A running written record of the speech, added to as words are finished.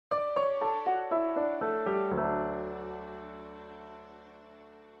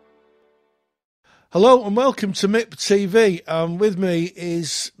Hello and welcome to MIP TV. With me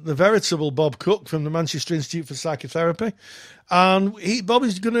is the veritable Bob Cooke from the Manchester Institute for Psychotherapy. And Bob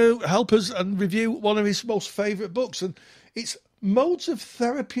is going to help us and review one of his most favourite books. And it's Modes of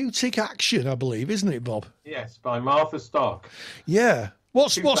Therapeutic Action, I believe, isn't it, Bob? Yes, by Martha Stark. Yeah.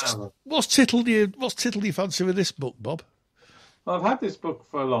 What's tickled you fancy with this book, Bob? Well, I've had this book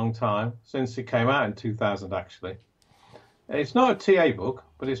for a long time, since it came out in 2000, actually. It's not a TA book,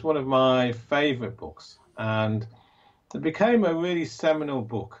 but it's one of my favourite books. And it became a really seminal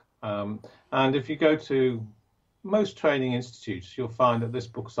book. And if you go to most training institutes, you'll find that this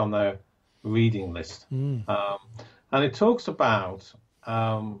book's on their reading list. And it talks about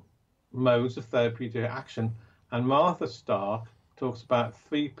modes of therapeutic action. And Martha Stark talks about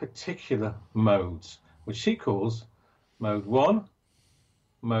three particular modes, which she calls Mode 1,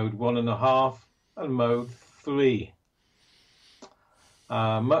 Mode 1.5, and Mode 3.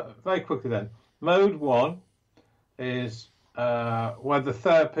 Very quickly then, Mode 1 is where the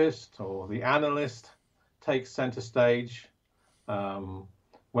therapist or the analyst takes center stage,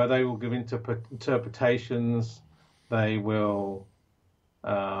 where they will give interpretations, they will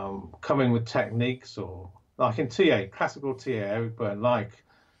come in with techniques, or like in TA, classical TA, Eric Byrne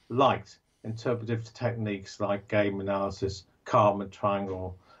liked interpretive techniques like game analysis, Karpman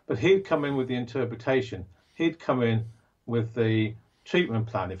triangle, but he'd come in with the interpretation. He'd come in with the treatment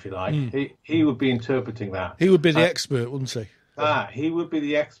plan, if you like. He would be interpreting that. He would be the expert, wouldn't he? He would be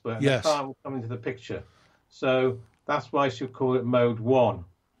the expert, and yes. The client will come into the picture. So that's why she'll call it Mode 1,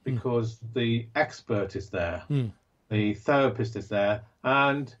 because the expert is there, the therapist is there,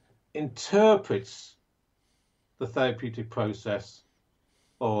 and interprets the therapeutic process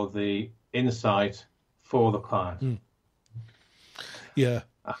or the insight for the client. Yeah.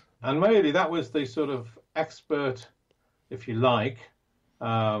 And really, that was the sort of expert, if you like,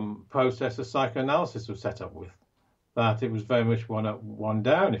 process of psychoanalysis was set up with. That it was very much one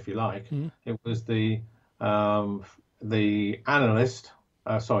down, if you like. It was the analyst,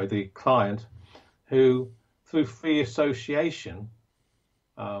 the client, who, through free association,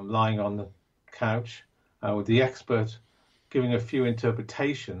 lying on the couch with the expert giving a few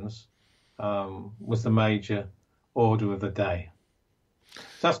interpretations, was the major order of the day.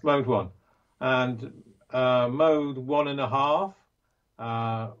 So that's Mode 1. And Mode 1.5,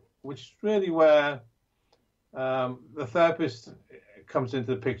 which is really where the therapist comes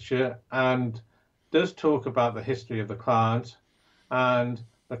into the picture and does talk about the history of the client, and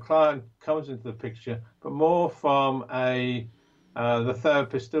the client comes into the picture, but more from the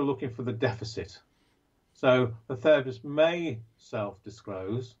therapist still looking for the deficit. So the therapist may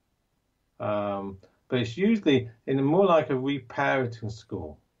self-disclose, but it's usually in more like a reparenting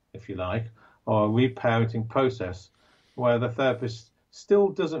school, if you like, or a reparenting process, where the therapist still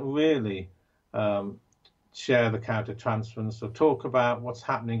doesn't really share the countertransference or talk about what's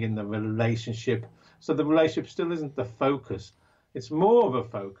happening in the relationship. So the relationship still isn't the focus. It's more of a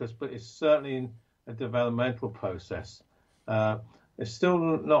focus, but it's certainly in a developmental process. It's still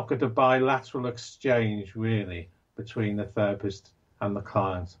not got a bilateral exchange, really, between the therapist and the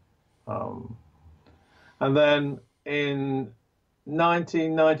client. And then in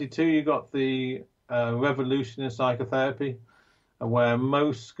 1992, you got the revolution in psychotherapy, where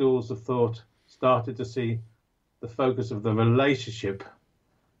most schools of thought started to see the focus of the relationship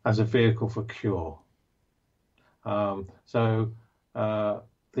as a vehicle for cure. So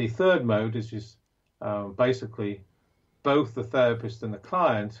the third mode is just basically both the therapist and the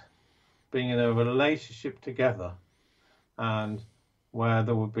client being in a relationship together, and where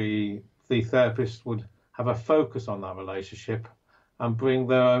there would be the therapist would have a focus on that relationship and bring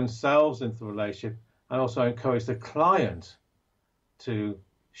their own selves into the relationship, and also encourage the client to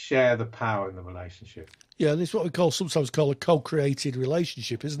share the power in the relationship. Yeah, and it's what we sometimes call a co-created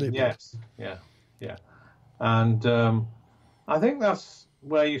relationship, isn't it? Yes, yeah. And I think that's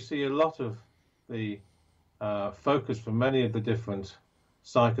where you see a lot of the focus for many of the different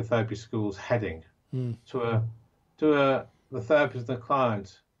psychotherapy schools heading to the therapist and the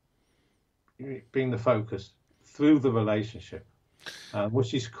client being the focus through the relationship,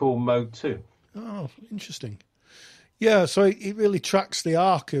 which is called Mode 2. Oh, interesting. Yeah, so it really tracks the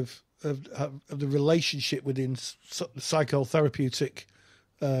arc of the relationship within psychotherapeutic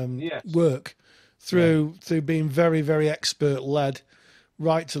work through being very, very expert led,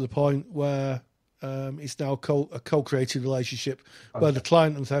 right to the point where it's now a co-created relationship where the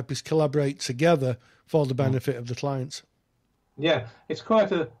client and therapist collaborate together for the benefit of the clients. Yeah, it's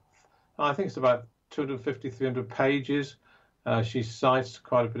I think it's about 250, 300 pages. She cites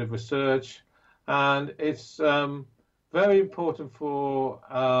quite a bit of research, and it's very important for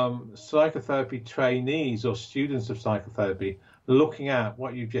psychotherapy trainees or students of psychotherapy, looking at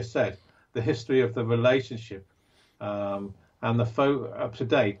what you just said, the history of the relationship, and the up to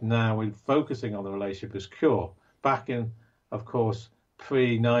date now we're focusing on the relationship as cure. Back in, of course,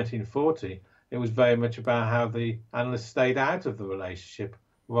 pre-1940, it was very much about how the analyst stayed out of the relationship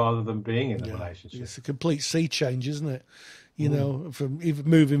rather than being in the relationship. It's a complete sea change, isn't it? You know, from even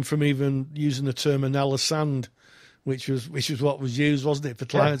moving from even using the term analysand, which was what was used, wasn't it, for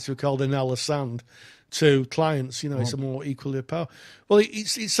clients who were called analysand, to clients, you know, it's a more equally power. Well, it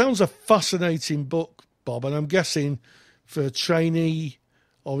sounds a fascinating book, Bob, and I'm guessing for a trainee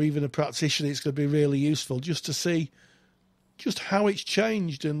or even a practitioner, it's going to be really useful just to see just how it's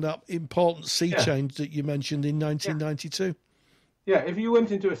changed and that important sea change that you mentioned in 1992. Yeah, if you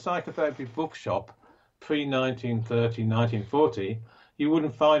went into a psychotherapy bookshop pre-1930, 1940, you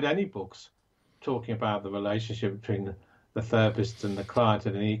wouldn't find any books talking about the relationship between the therapist and the client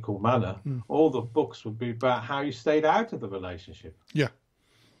in an equal manner. All the books would be about how you stayed out of the relationship. Yeah.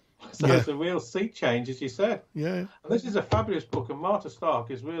 So it's a real sea change, as you said. Yeah. And this is a fabulous book, and Martha Stark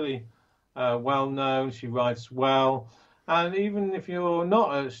is really well known. She writes well. And even if you're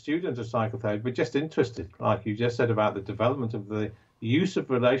not a student of psychotherapy, but just interested, like you just said about the development of the use of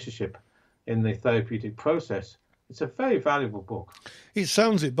relationship in the therapeutic process, it's a very valuable book. It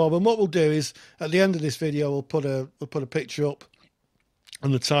sounds it, Bob. And what we'll do is, at the end of this video, we'll put a picture up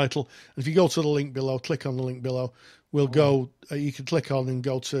and the title. And if you go to the link below, click on the link below, we'll go. You can click on and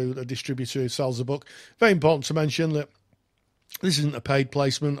go to a distributor who sells the book. Very important to mention that this isn't a paid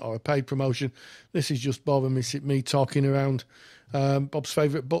placement or a paid promotion. This is just Bob and me talking around Bob's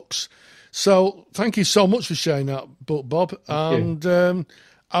favourite books. So thank you so much for sharing that book, Bob. And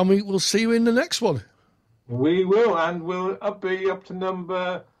we will see you in the next one. We will, and we'll be up to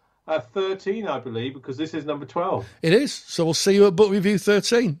number 13, I believe, because this is number 12. It is. So we'll see you at Book Review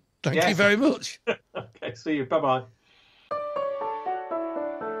 13. Thank you very much. Okay, see you. Bye-bye.